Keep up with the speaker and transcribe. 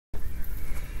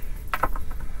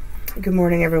Good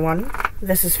morning, everyone.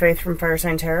 This is Faith from Fire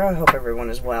Sign Tarot. I hope everyone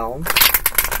is well.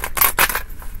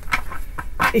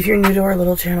 If you're new to our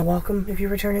little channel, welcome. If you're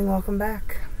returning, welcome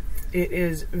back. It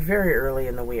is very early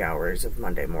in the wee hours of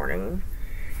Monday morning,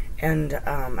 and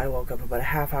I woke up about a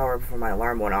half hour before my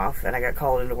alarm went off, and I got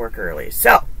called into work early.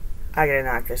 So, I gotta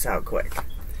knock this out quick.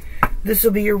 This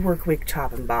will be your work week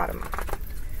top and bottom.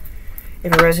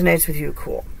 If it resonates with you,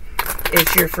 cool.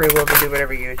 It's your free will to do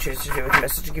whatever you choose to do with the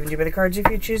message given to you by the cards.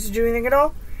 If you choose to do anything at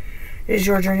all, it is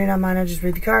your journey, not mine. I just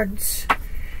read the cards.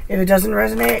 If it doesn't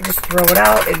resonate, just throw it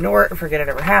out, ignore it, forget it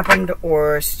ever happened,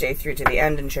 or stay through to the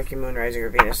end and check your moon, rising, or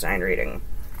Venus sign reading.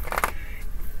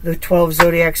 The 12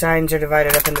 zodiac signs are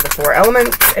divided up into the 4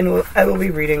 elements, and I will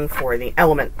be reading for the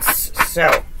elements.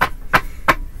 So,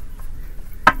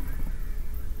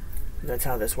 that's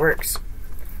how this works.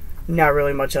 Not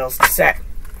really much else to say.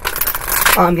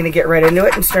 I'm going to get right into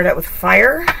it and start out with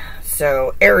fire.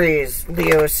 So, Aries,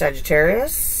 Leo,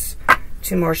 Sagittarius.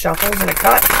 2 more shuffles and a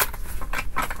cut.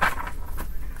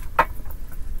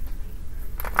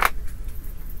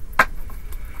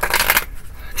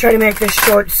 Try to make this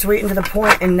short, sweet, and to the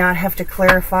point and not have to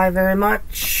clarify very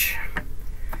much.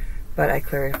 But I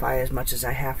clarify as much as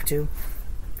I have to.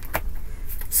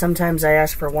 Sometimes I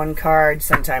ask for 1 card.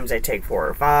 Sometimes I take 4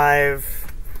 or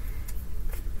 5.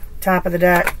 Top of the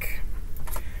deck.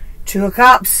 2 of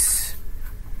Cups.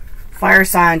 Fire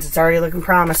signs. It's already looking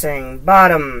promising.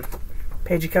 Bottom.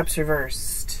 Page of Cups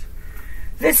reversed.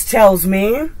 This tells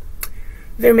me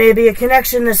there may be a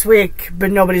connection this week, but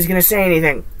nobody's going to say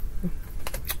anything.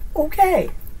 Okay.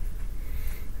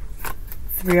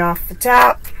 3 off the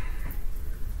top.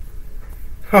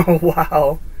 Oh,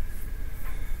 wow.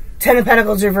 10 of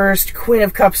Pentacles reversed. Queen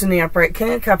of Cups in the upright.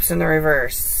 King of Cups in the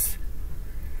reverse.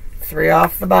 3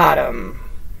 off the bottom.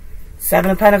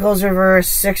 7 of Pentacles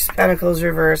reversed, 6 Pentacles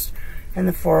reversed, and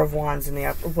the 4 of Wands in the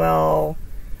upper. Well,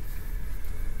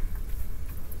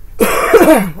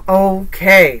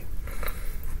 okay.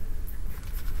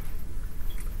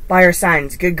 Fire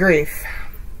signs, good grief.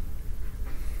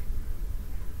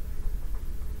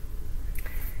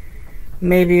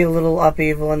 Maybe a little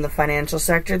upheaval in the financial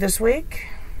sector this week.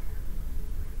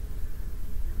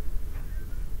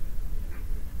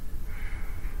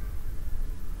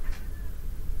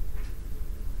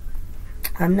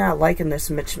 I'm not liking this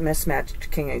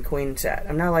mismatched king and queen set.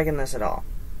 I'm not liking this at all.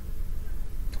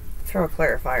 Throw a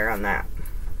clarifier on that.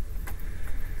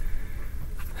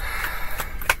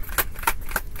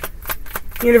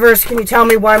 Universe, can you tell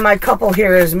me why my couple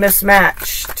here is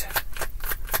mismatched?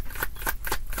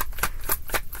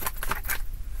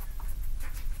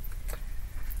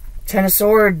 Ten of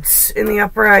Swords in the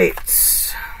upright.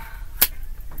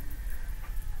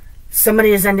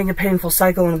 Somebody is ending a painful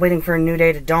cycle and waiting for a new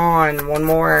day to dawn. 1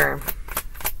 more.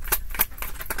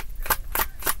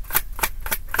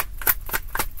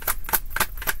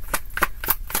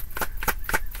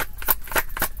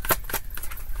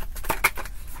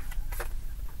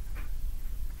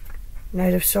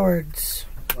 Knight of Swords.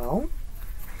 Well,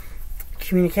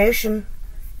 communication.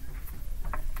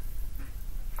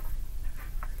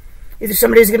 Either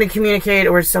somebody's going to communicate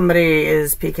or somebody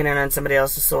is peeking in on somebody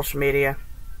else's social media.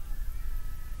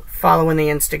 Following the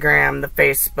Instagram, the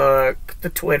Facebook, the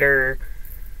Twitter,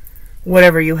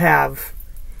 whatever you have.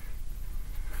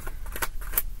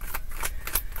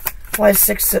 Why is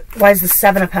the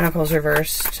 7 of Pentacles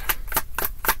reversed?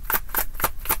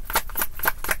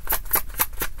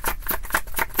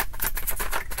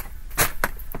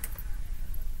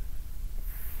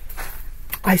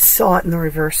 I saw it in the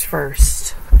reverse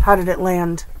first. How did it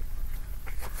land?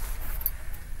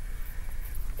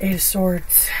 8 of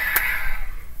Swords.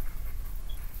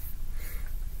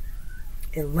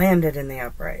 It landed in the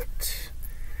upright.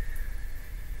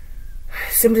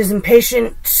 Somebody's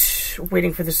impatient,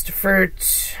 waiting for this to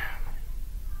fruit,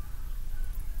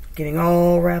 getting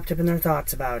all wrapped up in their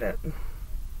thoughts about it.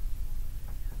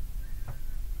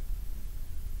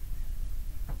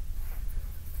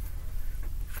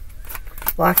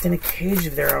 Locked in a cage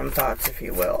of their own thoughts, if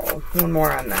you will. 1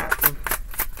 more on that.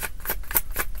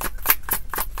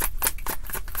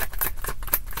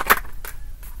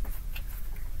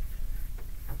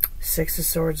 Six of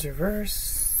Swords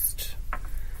reversed.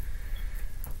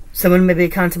 Someone may be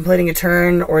contemplating a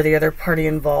turn, or the other party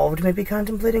involved may be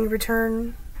contemplating a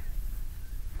return.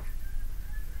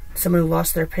 Someone who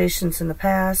lost their patience in the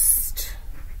past.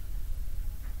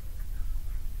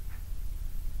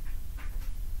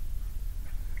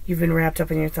 You've been wrapped up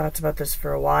in your thoughts about this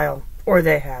for a while. Or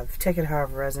they have. Take it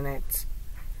however resonates.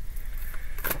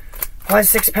 Why is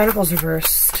 6 Pentacles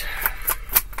reversed?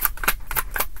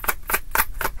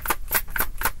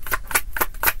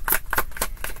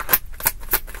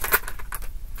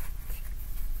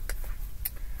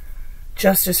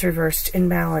 Justice reversed,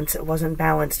 imbalance. It wasn't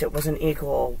balanced. It wasn't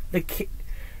equal. The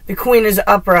queen is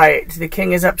upright. The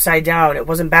king is upside down. It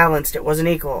wasn't balanced. It wasn't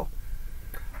equal.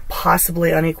 Possibly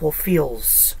unequal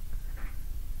feels.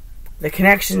 The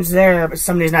connection's there, but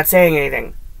somebody's not saying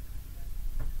anything.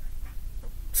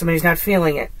 Somebody's not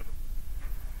feeling it.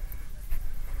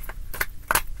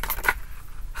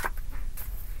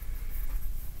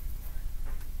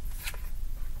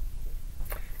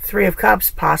 Three of Cups,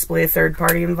 possibly a third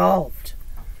party involved.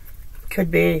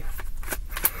 Could be.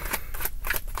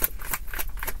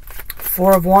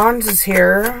 Four of Wands is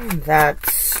here.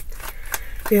 That's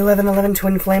the 11-11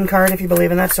 twin flame card, if you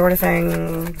believe in that sort of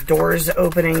thing. Doors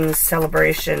opening,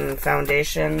 celebration,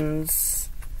 foundations.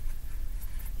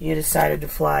 You decided to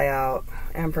fly out.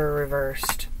 Emperor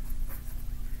reversed.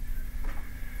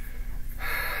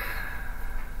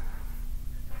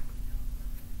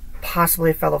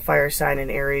 Possibly a fellow fire sign in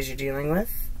Aries you're dealing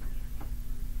with.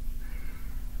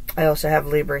 I also have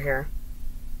Libra here.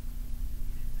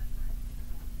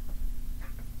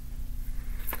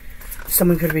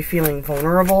 Someone could be feeling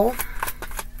vulnerable,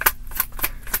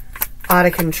 out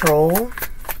of control.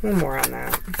 One more on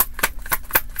that.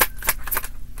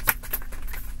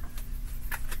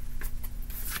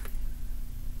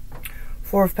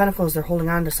 Four of Pentacles, they're holding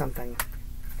on to something.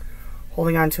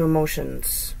 Holding on to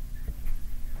emotions.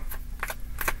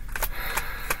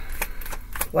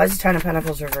 Why is the Ten of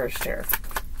Pentacles reversed here?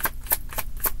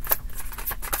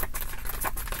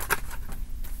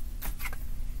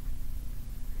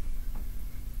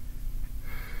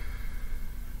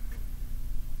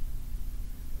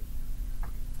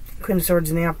 Queen of Swords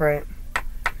in the upright.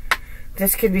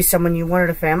 This could be someone you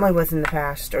wanted a family with in the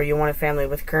past, or you want a family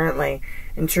with currently,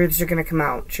 and truths are going to come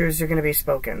out. Truths are going to be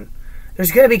spoken.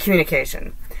 There's going to be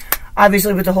communication.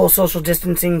 Obviously, with the whole social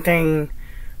distancing thing,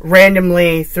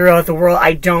 randomly throughout the world,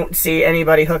 I don't see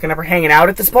anybody hooking up or hanging out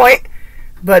at this point,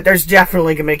 but there's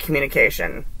definitely going to be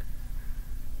communication.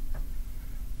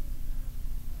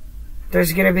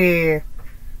 There's going to be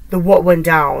the what went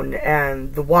down,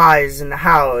 and the whys, and the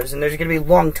hows, and there's going to be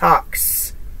long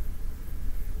talks.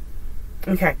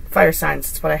 Okay, fire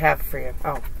signs, that's what I have for you.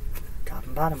 Oh, top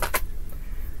and bottom.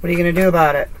 What are you going to do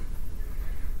about it?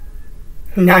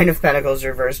 Nine of Pentacles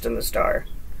reversed in the Star.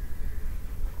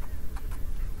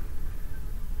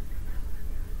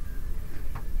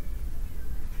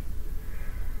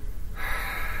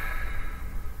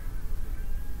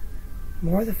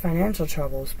 More of the financial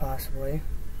troubles, possibly.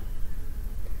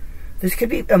 This could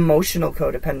be emotional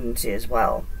codependency as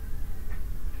well.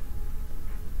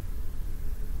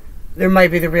 There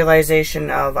might be the realization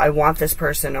of, I want this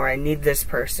person, or I need this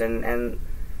person, and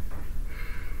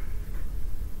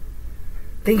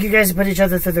I think you guys have put each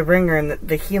other through the ringer, and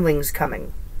the healing's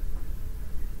coming.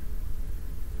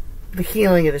 The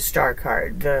healing of the Star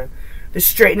card, the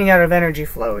straightening out of energy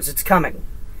flows, it's coming.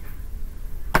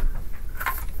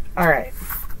 Alright.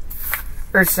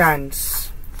 Earth signs.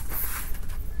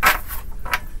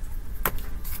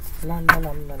 La la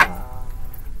la la la.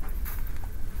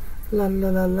 La la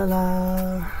la la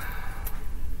la.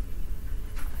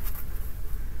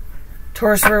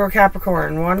 Taurus, Virgo,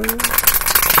 Capricorn. 1,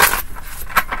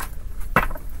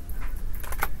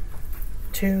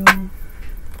 2,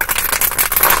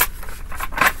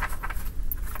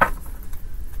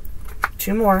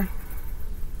 2 more.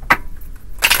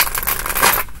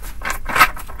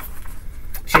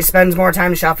 She spends more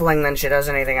time shuffling than she does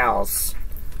anything else.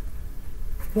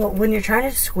 Well, when you're trying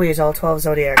to squeeze all 12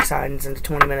 zodiac signs into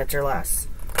 20 minutes or less.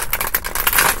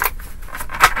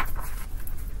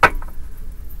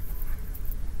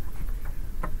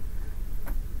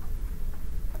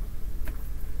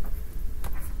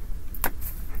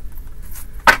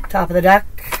 Top of the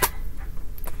deck.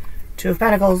 2 of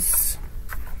Pentacles.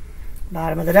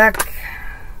 Bottom of the deck.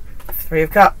 3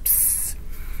 of Cups.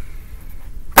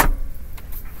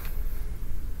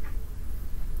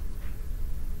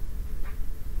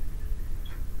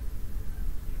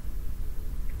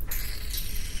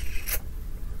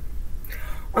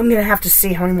 I'm going to have to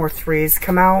see how many more 3s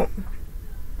come out.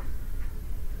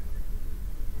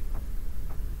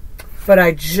 But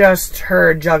I just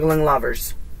heard juggling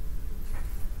lovers.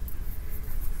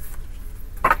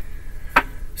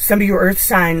 Some of your earth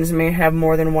signs may have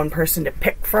more than one person to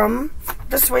pick from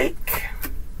this week.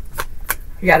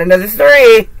 You got another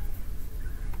 3.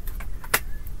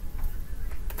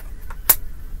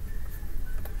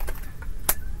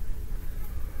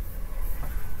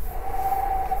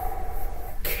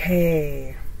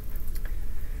 Okay.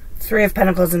 3 of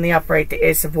Pentacles in the upright, the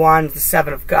Ace of Wands, the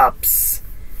 7 of Cups,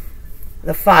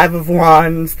 the 5 of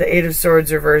Wands, the 8 of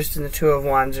Swords reversed, and the 2 of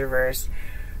Wands reversed.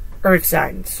 Earth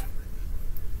signs.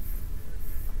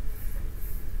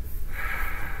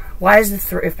 Why is the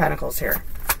Three of Pentacles here?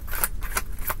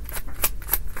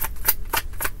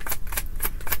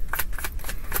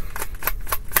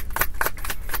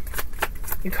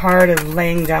 The card of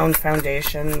laying down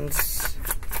foundations.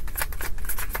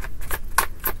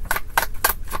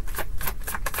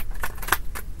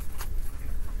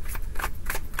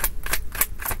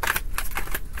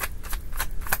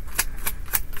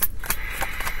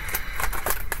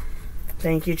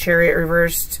 Thank you, Chariot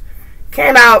reversed.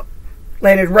 Came out,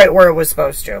 landed right where it was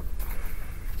supposed to.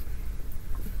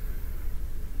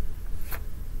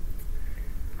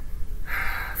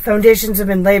 Foundations have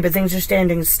been laid, but things are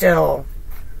standing still.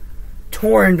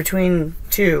 Torn in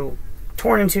two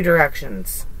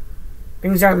directions.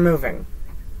 Things aren't moving.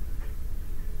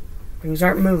 Things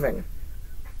aren't moving.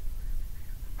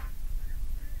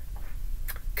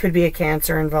 Could be a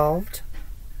Cancer involved.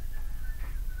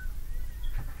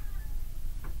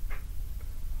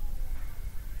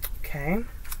 Okay.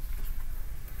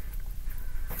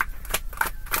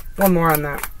 One more on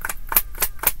that.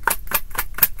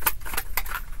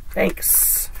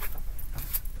 Thanks.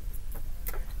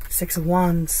 Six of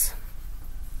Wands.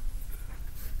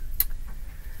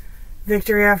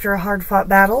 Victory after a hard-fought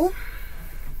battle.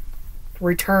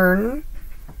 Return.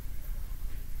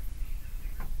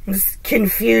 This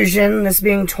confusion, this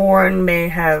being torn, may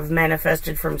have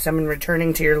manifested from someone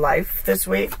returning to your life this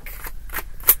week.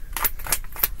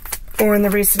 Or in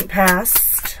the recent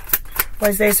past. Why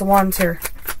is the Ace of Wands here?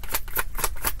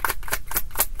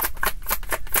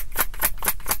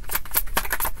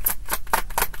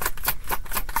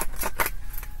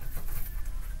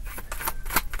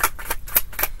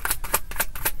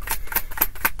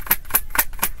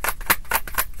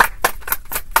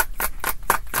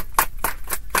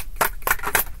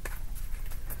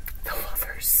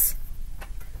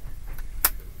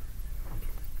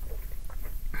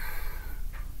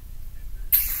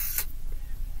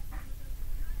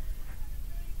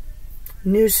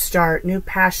 New start, new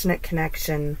passionate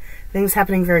connection, things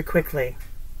happening very quickly.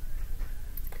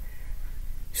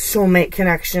 Soulmate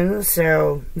connection,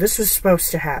 so this was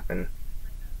supposed to happen.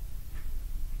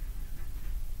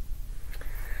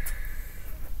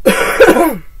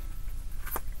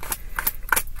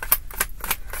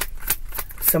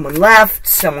 Someone left,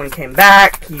 someone came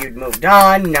back, you'd moved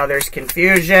on, now there's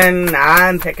confusion.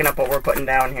 I'm picking up what we're putting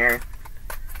down here.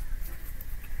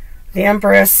 The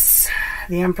Empress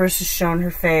has shown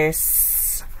her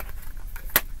face.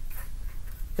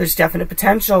 There's definite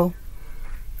potential.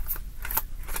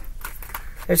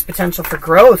 There's potential for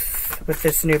growth with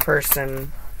this new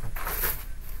person.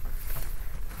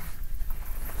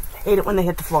 I hate it when they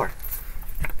hit the floor.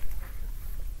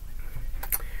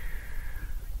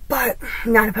 But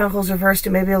Nine of Pentacles reversed,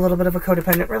 it may be a little bit of a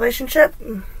codependent relationship.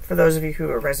 For those of you who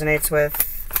it resonates with.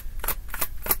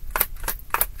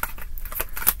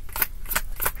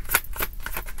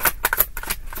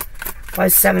 Why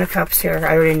is Seven of Cups here?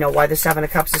 I already know why the Seven of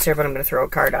Cups is here, but I'm going to throw a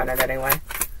card on it anyway.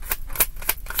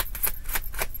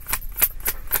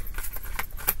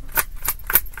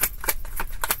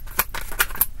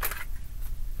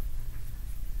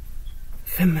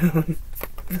 The Moon.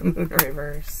 The Moon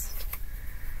reversed.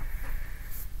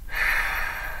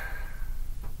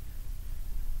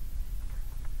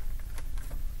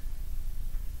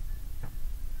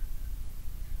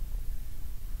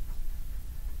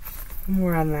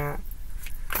 More on that.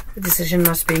 The decision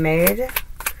must be made.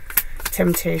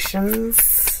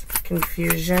 Temptations,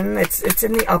 confusion. It's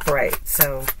in the upright,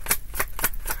 so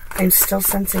I'm still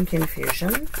sensing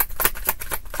confusion.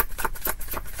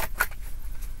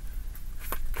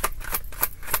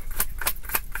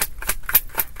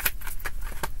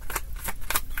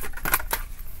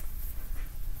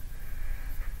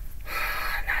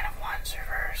 Nine of Wands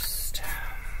reversed.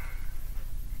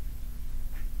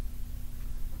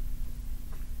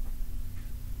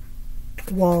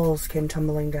 Walls came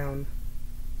tumbling down.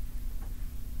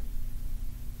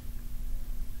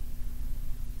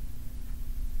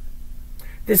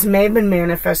 This may have been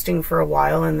manifesting for a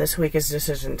while, and this week is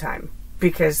decision time,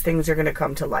 because things are going to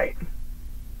come to light.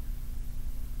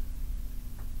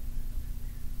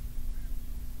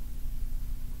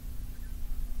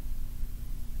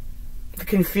 The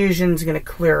confusion's going to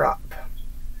clear up.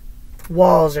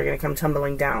 Walls are going to come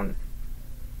tumbling down.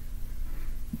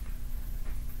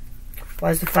 Why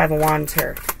is the Five of Wands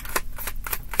here?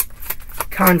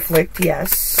 Conflict,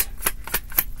 yes.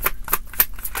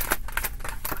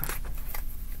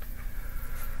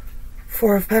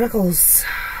 Four of Pentacles.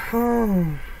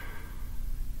 Oh.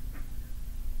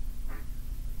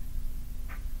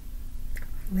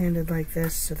 Landed like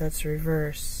this, so that's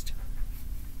reversed.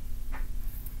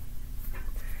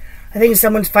 I think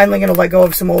someone's finally going to let go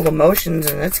of some old emotions,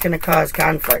 and it's going to cause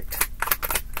conflict.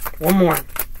 One more.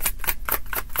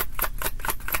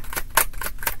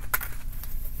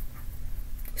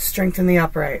 Strengthen the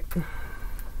upright.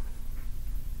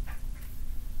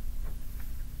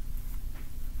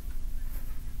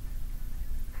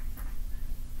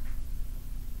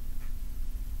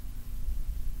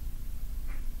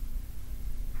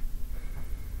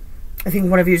 I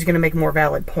think one of you is going to make a more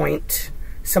valid point.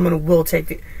 Someone will take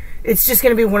the... It's just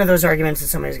going to be one of those arguments that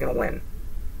somebody's going to win.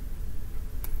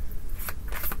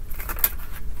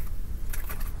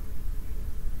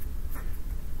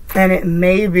 And it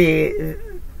may be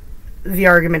the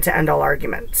argument to end all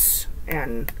arguments.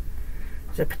 And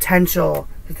the potential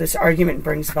that this argument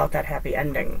brings about that happy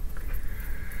ending.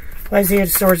 Why is the Eight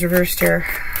of Swords reversed here?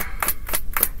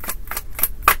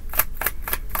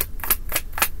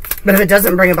 But if it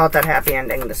doesn't bring about that happy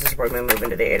ending, this is where we move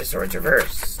into the Eight of Swords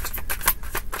reversed.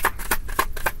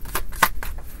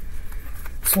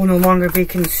 This will no longer be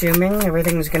consuming.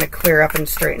 Everything's going to clear up and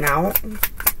straighten out.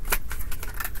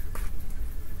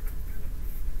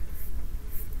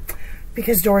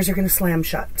 Because doors are going to slam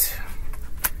shut.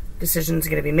 Decisions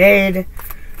are going to be made.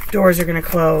 Doors are going to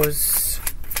close.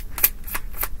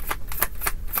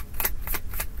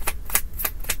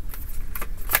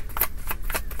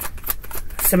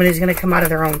 Somebody's going to come out of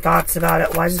their own thoughts about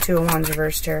it. Why is the Two of Wands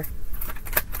reversed here?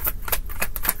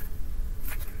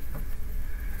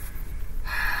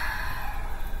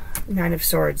 Nine of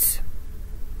Swords.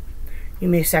 You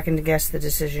may second guess the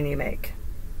decision you make.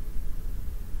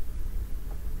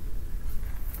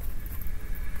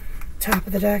 Top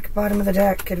of the deck, bottom of the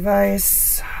deck,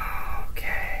 advice.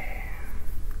 Okay.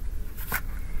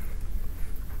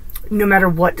 No matter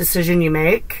what decision you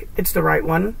make, it's the right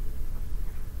one.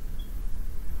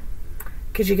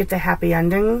 Because you get the happy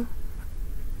ending.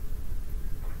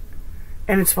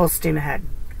 And it's full steam ahead.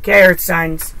 Okay, Earth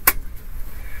signs.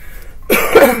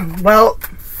 Well,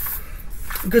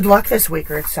 good luck this week,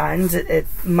 Earth signs. It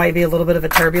might be a little bit of a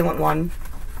turbulent one.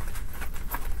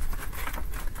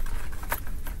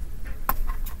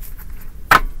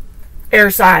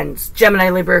 Air signs, Gemini,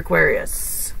 Libra,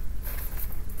 Aquarius.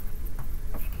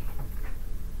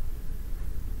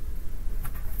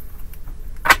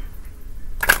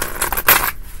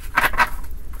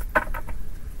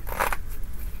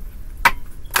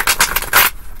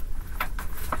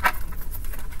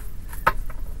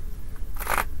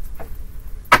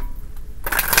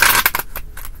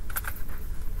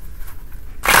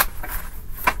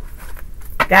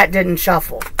 That didn't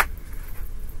shuffle.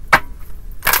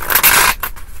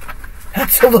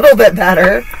 That's a little bit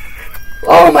better.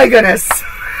 Oh my goodness.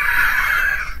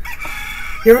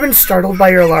 You ever been startled by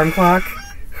your alarm clock?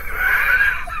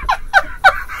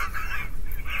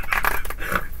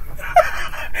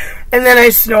 And then I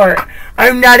snort.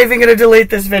 I'm not even going to delete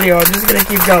this video. I'm just going to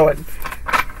keep going.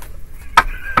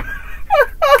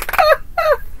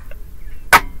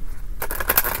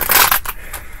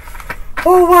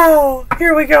 Oh wow,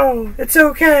 here we go. It's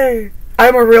okay.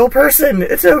 I'm a real person.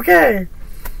 It's okay.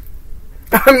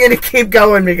 I'm going to keep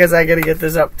going because I got to get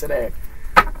this up today.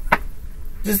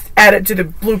 Just add it to the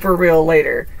blooper reel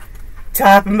later.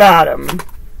 Top and bottom.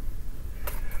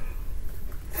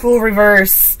 Fool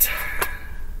reversed.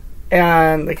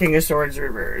 And the King of Swords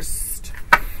reversed.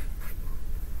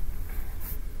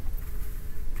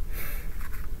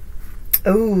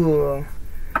 Ooh.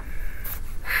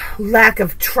 Lack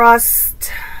of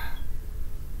trust.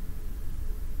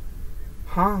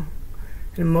 Huh.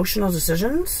 And emotional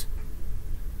decisions?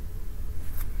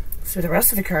 Let's see what the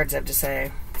rest of the cards have to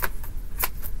say.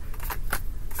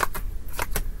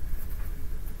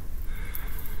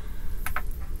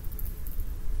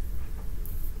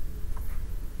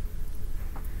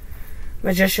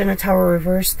 Magician, a Tower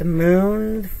reversed, the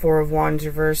Moon, the Four of Wands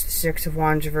reversed, the Six of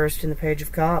Wands reversed, and the Page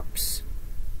of Cups.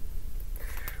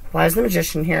 Why is the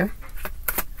Magician here?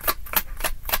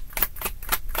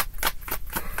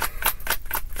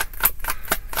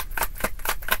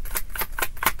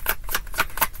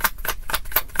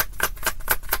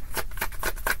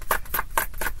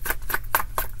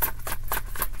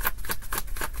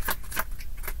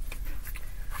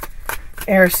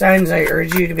 Air signs, I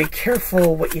urge you to be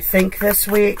careful what you think this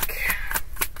week.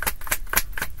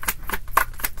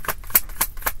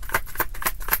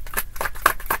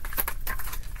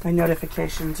 My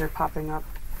notifications are popping up.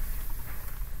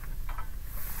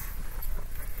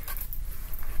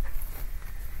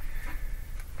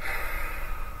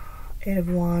 Eight of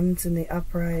Wands in the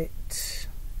upright.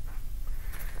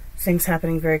 Things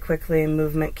happening very quickly,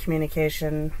 movement,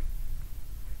 communication.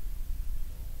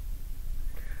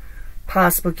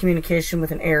 Possible communication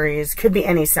with an Aries. Could be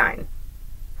any sign,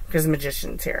 because the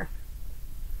Magician's here.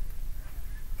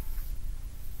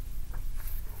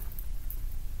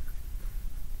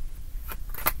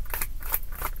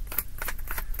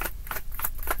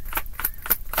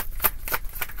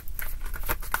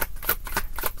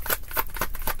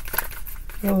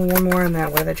 Oh, one more on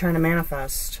that. What are they trying to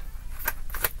manifest?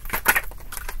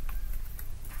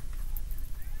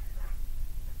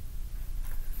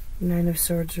 Nine of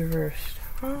Swords reversed.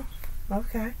 Oh,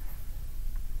 okay.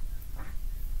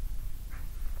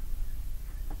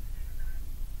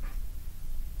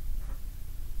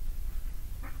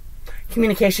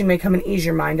 Communication may come and ease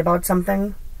your mind about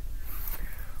something.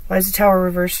 Why is the Tower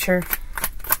reversed here?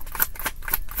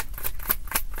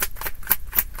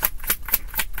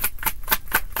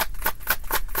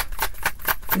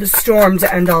 The Storm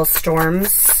to end all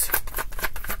storms.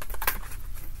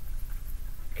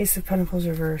 Ace of Pentacles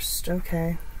reversed.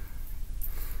 Okay.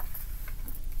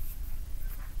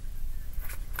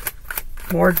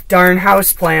 More darn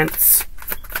houseplants.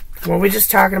 Were we just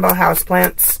talking about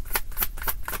houseplants?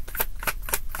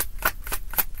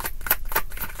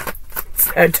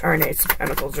 A darn Ace of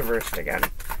Pentacles reversed again.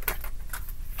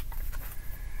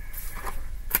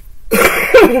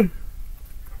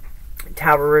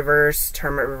 Tower reversed,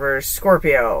 Hermit reversed,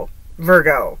 Scorpio,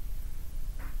 Virgo,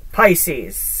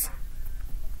 Pisces.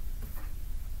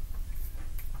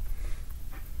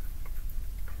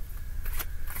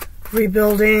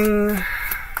 Rebuilding.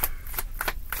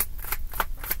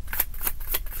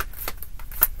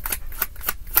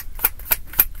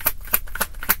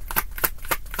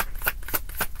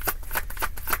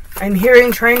 I'm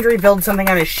hearing trying to rebuild something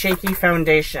on a shaky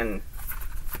foundation.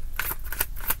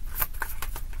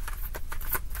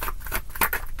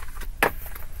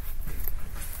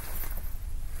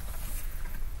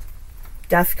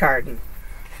 Death card.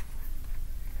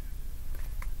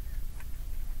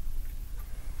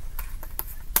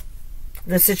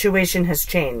 The situation has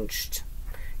changed.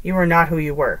 You are not who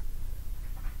you were.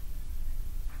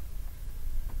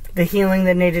 The healing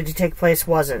that needed to take place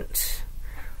wasn't.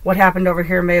 What happened over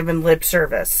here may have been lip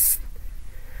service.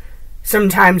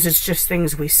 Sometimes it's just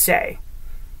things we say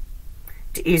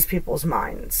to ease people's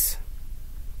minds.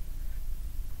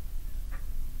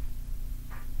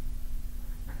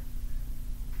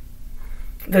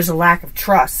 There's a lack of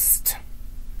trust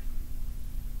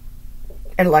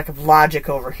and a lack of logic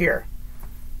over here.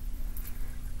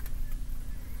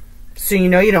 So you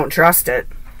know you don't trust it.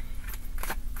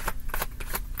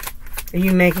 Are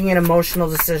you making an emotional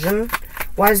decision?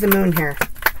 Why is the Moon here?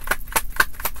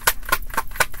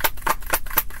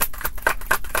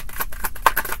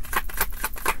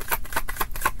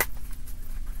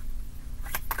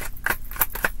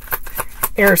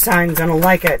 Air signs, I don't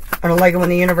like it. I don't like it when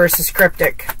the universe is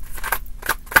cryptic.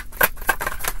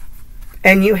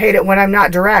 And you hate it when I'm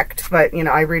not direct, but, you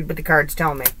know, I read what the cards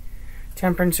tell me.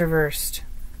 Temperance reversed.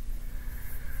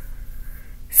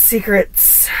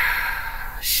 Secrets.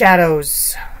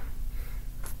 Shadows.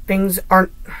 Things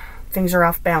are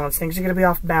off balance. Things are going to be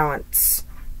off balance.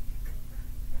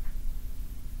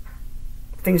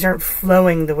 Things aren't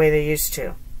flowing the way they used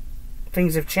to.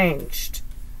 Things have changed.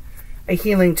 A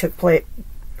healing took place.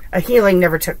 A healing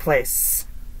never took place.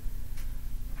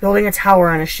 Building a tower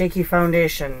on a shaky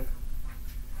foundation.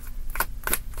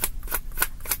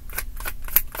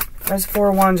 That's 4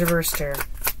 of Wands reversed here.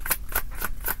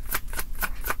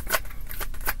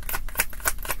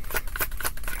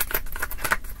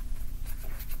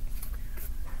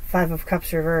 Five of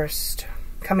Cups reversed.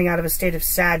 Coming out of a state of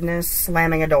sadness,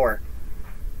 slamming a door.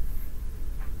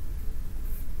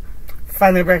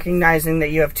 Finally recognizing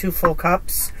that you have 2 full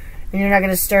cups, and you're not going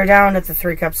to stare down at the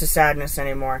 3 cups of sadness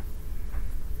anymore.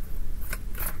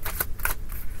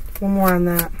 One more on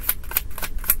that.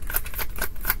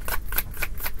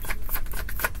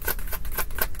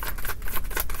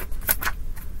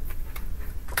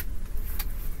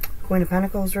 Queen of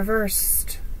Pentacles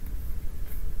reversed.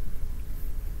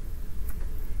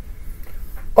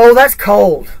 Oh, that's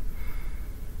cold.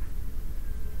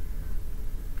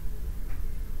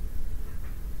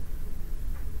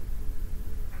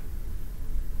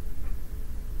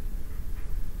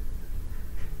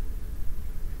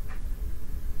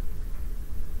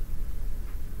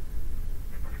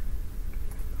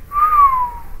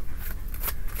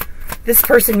 This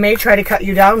person may try to cut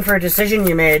you down for a decision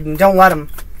you made, and don't let them.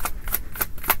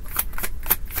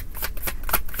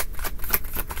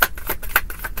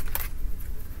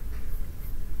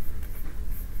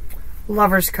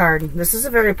 Lover's card. This is a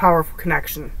very powerful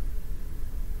connection.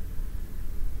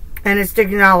 And it's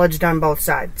acknowledged on both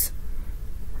sides.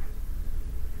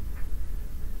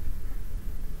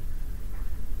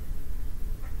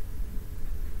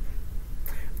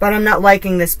 But I'm not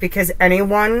liking this because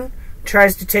anyone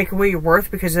tries to take away your worth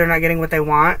because they're not getting what they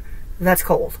want. That's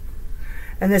cold.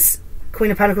 And this Queen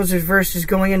of Pentacles reversed is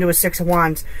going into a Six of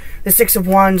Wands. The Six of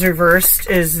Wands reversed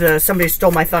is the somebody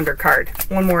stole my thunder card.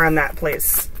 One more on that,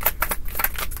 please.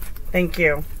 Thank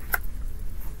you.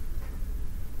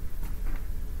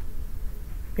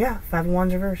 Yeah, Five of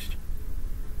Wands reversed.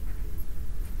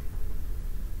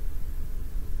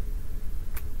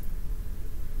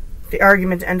 The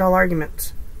argument to end all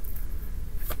arguments.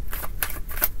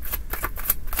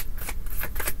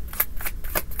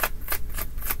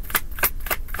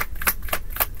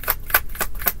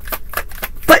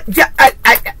 But yeah,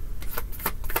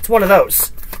 it's one of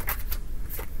those.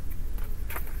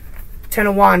 Ten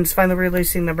of Wands, finally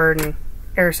releasing the burden.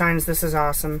 Air signs, this is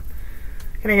awesome.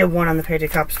 Can I get one on the Page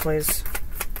of Cups, please?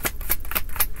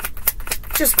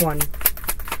 Just one.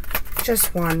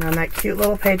 Just one on that cute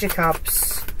little Page of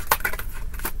Cups.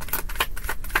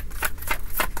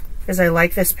 Because I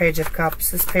like this Page of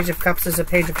Cups. This Page of Cups is a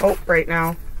page of hope right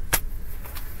now.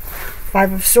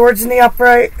 Five of Swords in the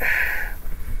upright.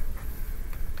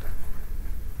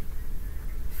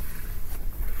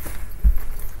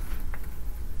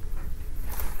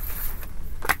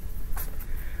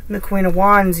 And the Queen of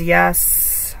Wands,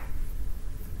 yes.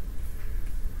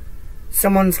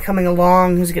 Someone's coming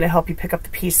along who's going to help you pick up the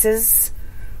pieces.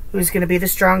 Who's going to be the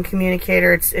strong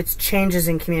communicator. It's changes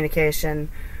in communication.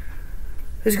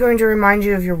 Who's going to remind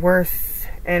you of your worth.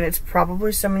 And it's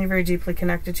probably someone you're very deeply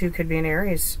connected to. Could be an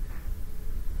Aries.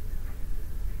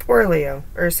 Or a Leo.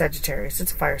 Or a Sagittarius.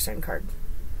 It's a fire sign card.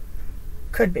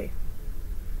 Could be.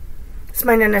 This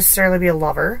might not necessarily be a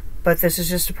lover. But this is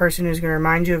just a person who's going to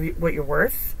remind you of what you're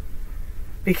worth.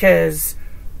 Because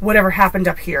whatever happened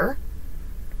up here,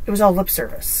 it was all lip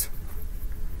service.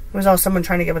 It was all someone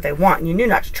trying to get what they want. And you knew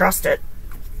not to trust it.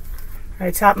 All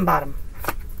right, top and bottom.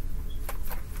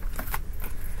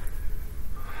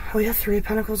 We have Three of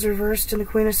Pentacles reversed and the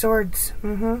Queen of Swords.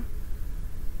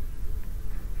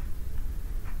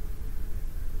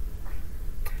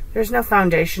 There's no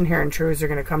foundation here and truths are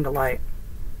going to come to light.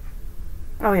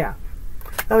 Oh, yeah.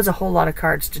 That was a whole lot of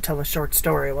cards to tell a short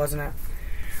story, wasn't it?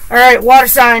 All right, water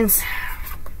signs.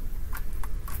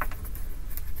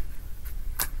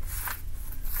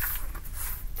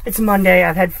 It's Monday.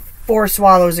 I've had 4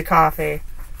 swallows of coffee.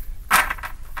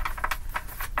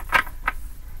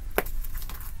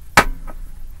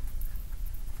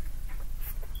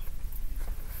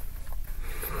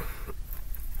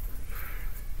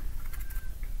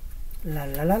 La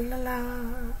la la la la.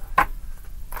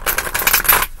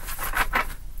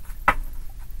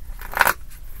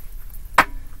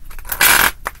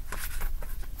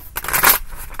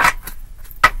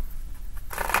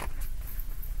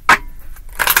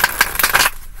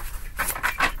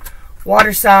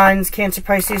 Water signs, Cancer,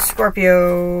 Pisces,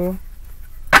 Scorpio.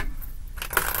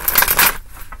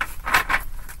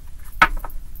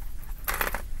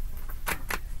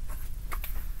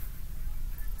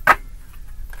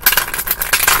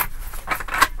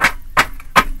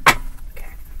 Okay.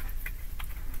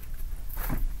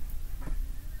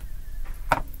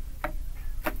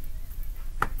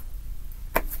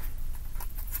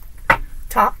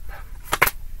 Top.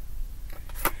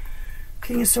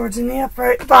 King of Swords in the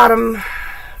upright. Bottom.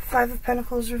 Five of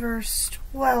Pentacles reversed.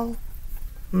 Well,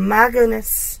 my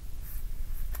goodness.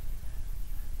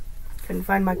 Couldn't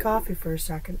find my coffee for a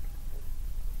second.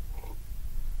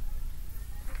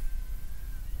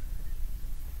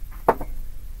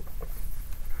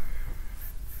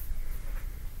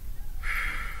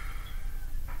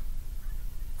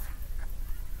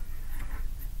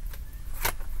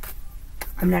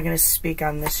 I'm not going to speak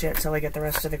on this yet till I get the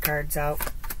rest of the cards out.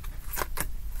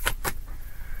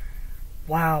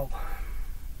 Wow.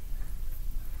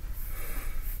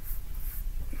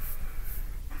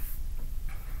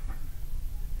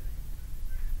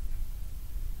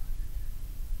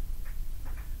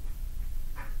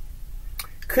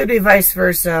 Could be vice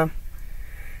versa.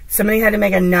 Somebody had to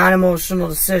make a non-emotional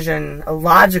decision, a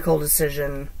logical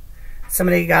decision.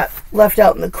 Somebody got left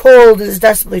out in the cold and is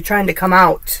desperately trying to come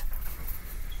out.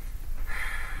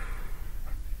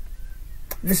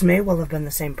 This may well have been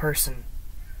the same person.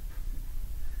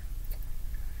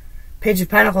 Page of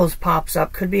Pentacles pops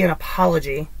up. Could be an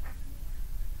apology.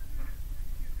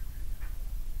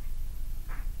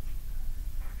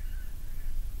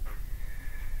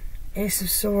 Ace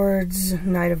of Swords,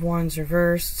 Knight of Wands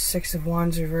reversed, Six of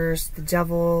Wands reversed, the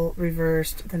Devil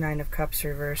reversed, the Nine of Cups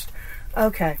reversed.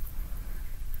 Okay.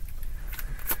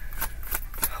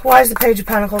 Why is the Page of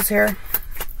Pentacles here?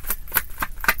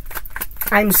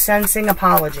 I'm sensing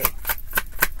apology.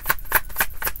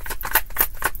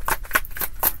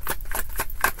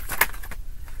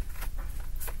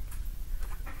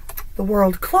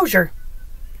 world closure.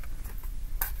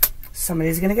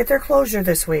 Somebody's going to get their closure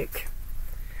this week.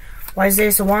 Why is the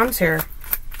Ace of Wands here?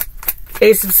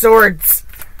 Ace of Swords.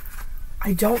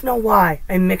 I don't know why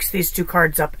I mix these two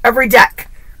cards up every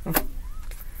deck.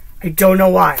 I don't know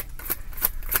why.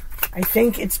 I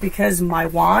think it's because my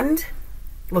wand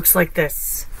looks like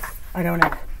this. I don't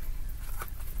know.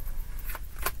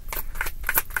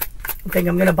 I think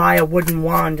I'm going to buy a wooden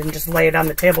wand and just lay it on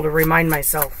the table to remind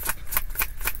myself.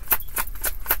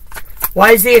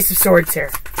 Why is the Ace of Swords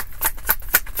here?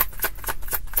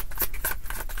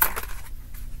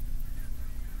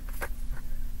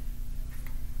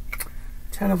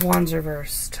 Ten of Wands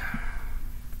reversed.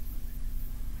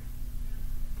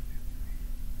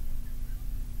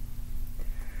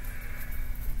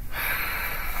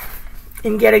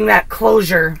 In getting that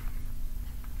closure,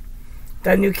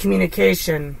 that new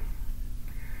communication,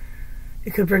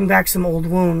 it could bring back some old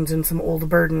wounds and some old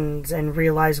burdens and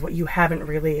realize what you haven't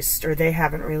released or they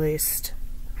haven't released.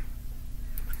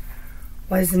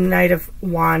 Why is the Knight of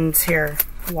Wands here?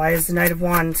 Why is the Knight of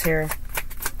Wands here?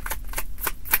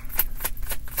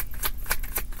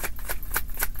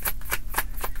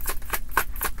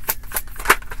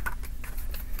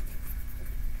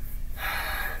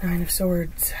 Nine of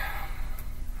Swords.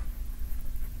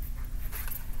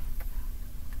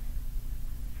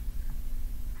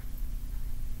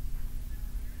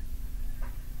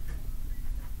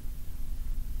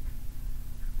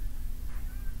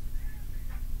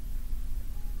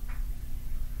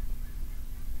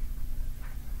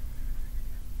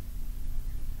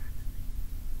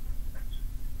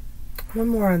 One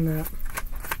more on that.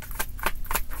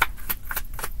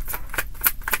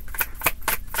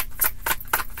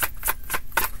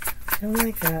 I don't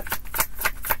like that.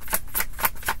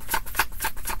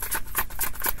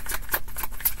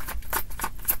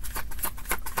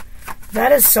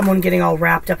 That is someone getting all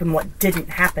wrapped up in what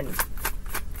didn't happen.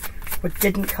 What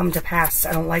didn't come to pass.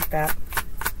 I don't like that.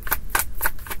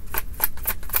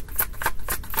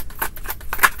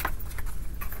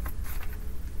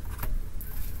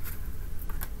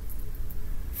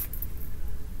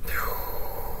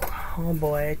 Oh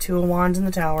boy, Two of Wands in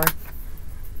the Tower.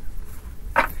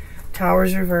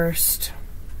 Tower's reversed.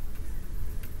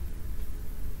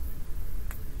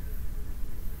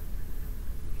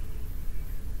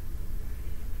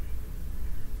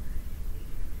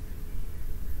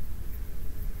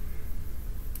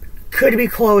 Could be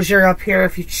closure up here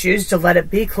if you choose to let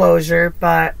it be closure,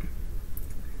 but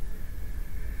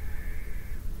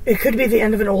it could be the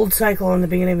end of an old cycle and the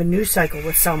beginning of a new cycle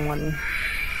with someone.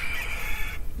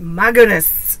 My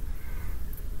goodness.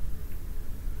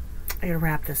 I gotta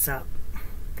wrap this up.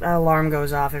 That alarm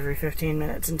goes off every 15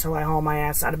 minutes until I haul my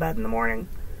ass out of bed in the morning.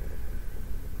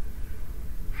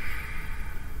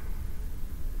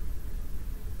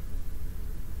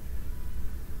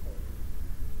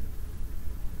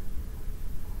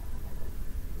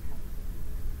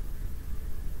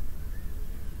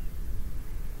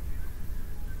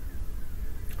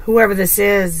 Whoever this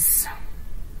is,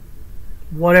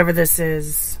 whatever this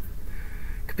is,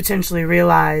 could potentially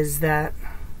realize that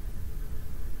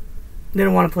they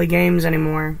don't want to play games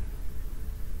anymore.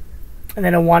 And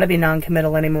they don't want to be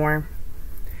non-committal anymore.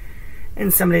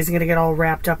 And somebody's going to get all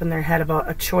wrapped up in their head about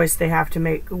a choice they have to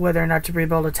make, whether or not to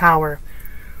rebuild a tower.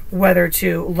 Whether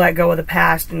to let go of the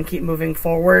past and keep moving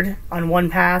forward on one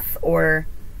path, or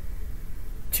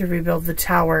to rebuild the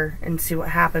tower and see what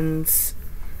happens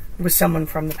with someone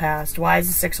from the past. Why is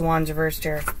the Six of Wands reversed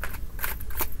here?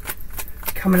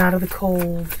 Coming out of the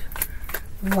cold.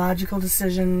 Logical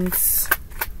decisions.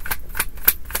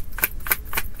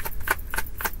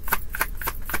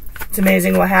 It's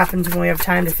amazing what happens when we have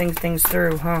time to think things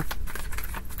through, huh?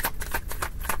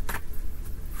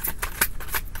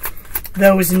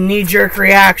 Those knee-jerk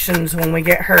reactions when we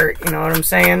get hurt, you know what I'm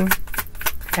saying?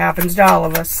 Happens to all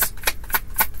of us.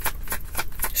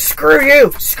 Screw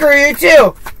you! Screw you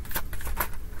too!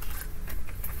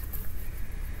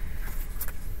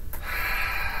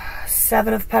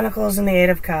 Seven of Pentacles and the Eight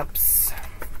of Cups.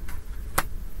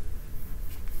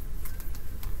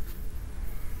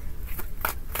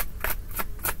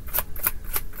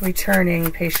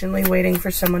 Returning, patiently waiting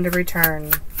for someone to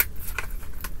return.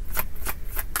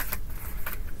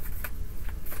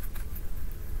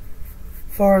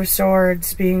 Four of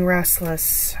Swords, being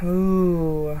restless.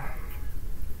 Ooh.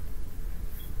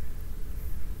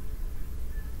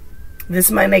 This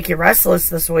might make you restless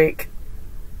this week.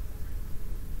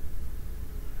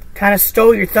 Kind of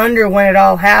stole your thunder when it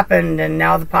all happened, and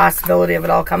now the possibility of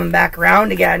it all coming back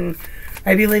around again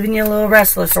might be leaving you a little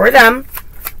restless, or them.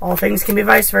 All things can be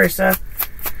vice versa.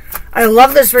 I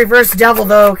love this reverse devil,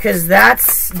 though, because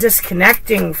that's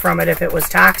disconnecting from it if it was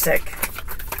toxic.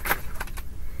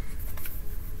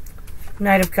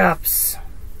 Knight of Cups.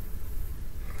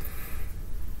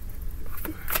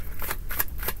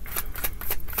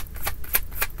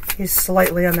 He's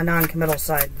slightly on the non-committal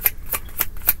side.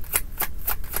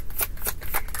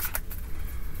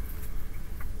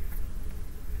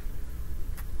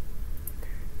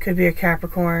 Could be a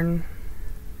Capricorn.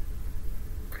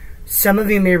 Some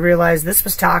of you may realize this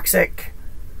was toxic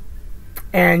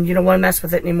and you don't want to mess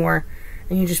with it anymore,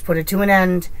 and you just put it to an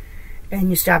end and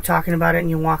you stop talking about it and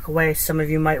you walk away. Some of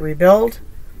you might rebuild.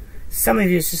 Some of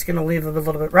you is just going to leave a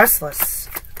little bit restless.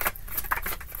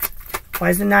 Why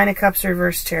is the Nine of Cups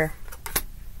reversed here?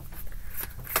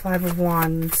 Five of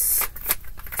Wands.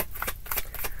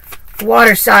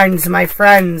 Water signs, my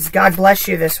friends, God bless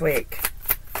you this week.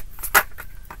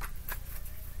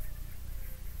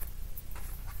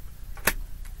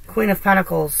 Queen of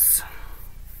Pentacles.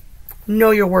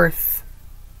 Know your worth.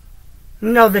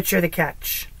 Know that you're the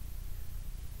catch.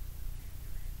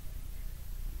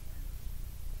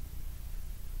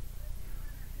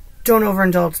 Don't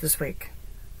overindulge this week.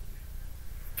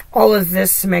 All of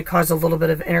this may cause a little bit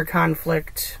of inner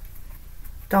conflict.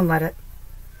 Don't let it.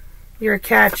 You're a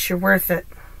catch. You're worth it.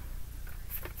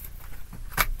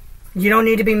 You don't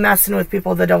need to be messing with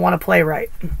people that don't want to play right.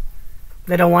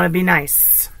 They don't want to be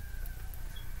nice.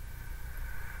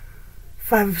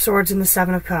 Five of Swords and the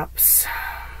Seven of Cups.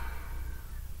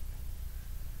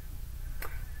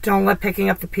 Don't let picking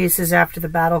up the pieces after the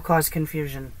battle cause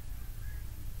confusion.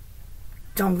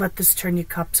 Don't let this turn your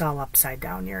cups all upside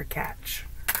down. You're a catch.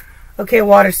 Okay,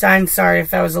 water sign. Sorry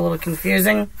if that was a little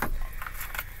confusing.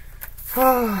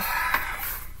 Oh.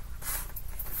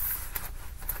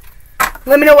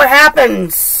 Let me know what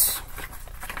happens.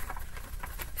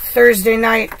 Thursday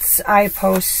nights, I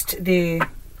post the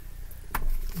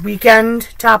weekend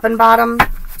top and bottom,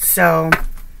 so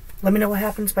let me know what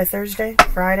happens by Thursday,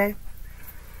 Friday.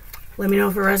 Let me know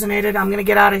if it resonated. I'm gonna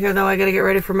get out of here, though. I gotta get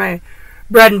ready for my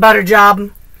bread and butter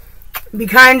job. Be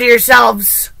kind to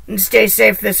yourselves and stay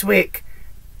safe this week.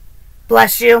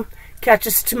 Bless you. Catch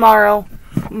us tomorrow,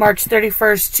 March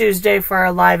 31st, Tuesday, for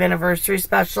our live anniversary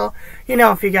special. You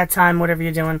know, if you got time, whatever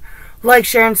you're doing, like,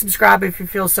 share, and subscribe if you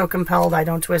feel so compelled. I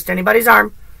don't twist anybody's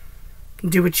arm.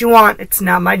 Do what you want. It's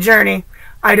not my journey.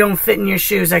 I don't fit in your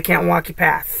shoes. I can't walk your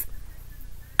path.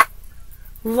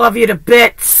 Love you to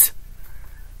bits.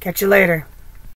 Catch you later.